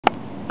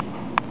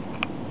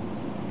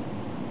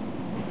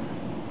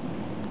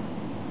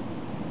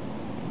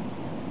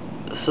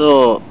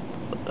So,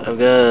 I've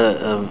got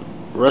a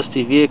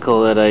rusty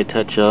vehicle that I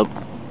touch up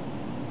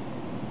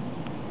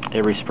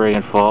every spring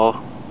and fall.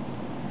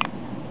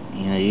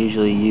 And I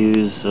usually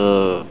use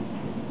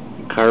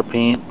car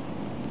paint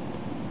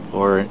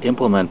or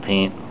implement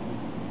paint.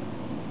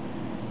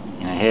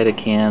 And I had a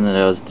can that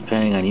I was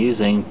depending on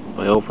using.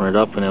 I opened it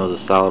up and it was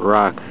a solid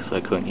rock, so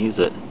I couldn't use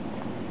it.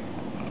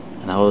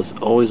 And I was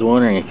always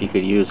wondering if you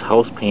could use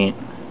house paint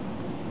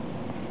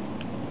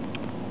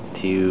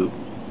to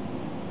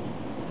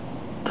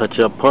touch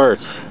up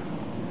parts.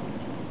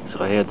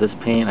 So I had this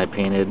paint. I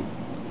painted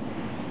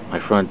my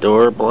front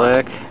door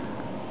black,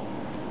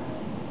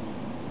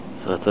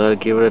 so I thought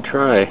I'd give it a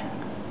try.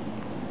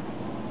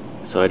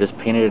 So I just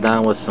painted it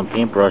on with some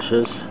paint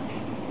brushes.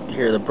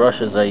 Here are the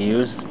brushes I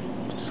used,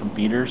 some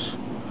beaters.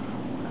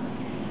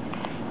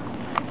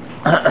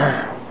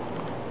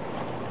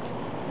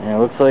 And it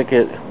looks like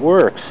it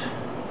works.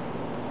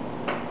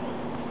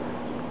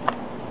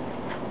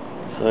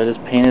 So I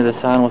just painted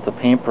this on with a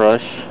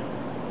paintbrush.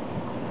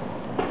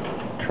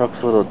 Truck's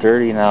a little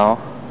dirty now.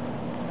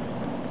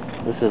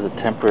 This is a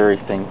temporary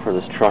thing for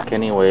this truck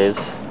anyways.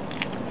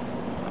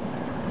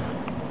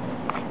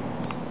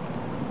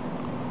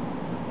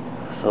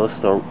 So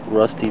it's the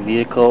rusty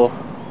vehicle.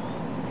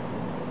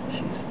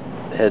 She's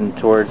heading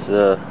towards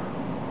the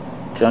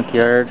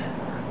junkyard.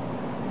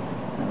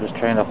 I'm just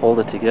trying to hold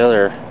it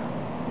together.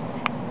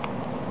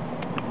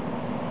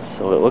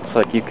 So it looks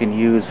like you can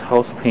use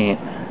house paint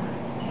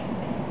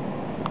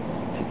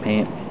to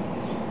paint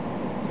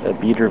a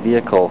beater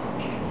vehicle.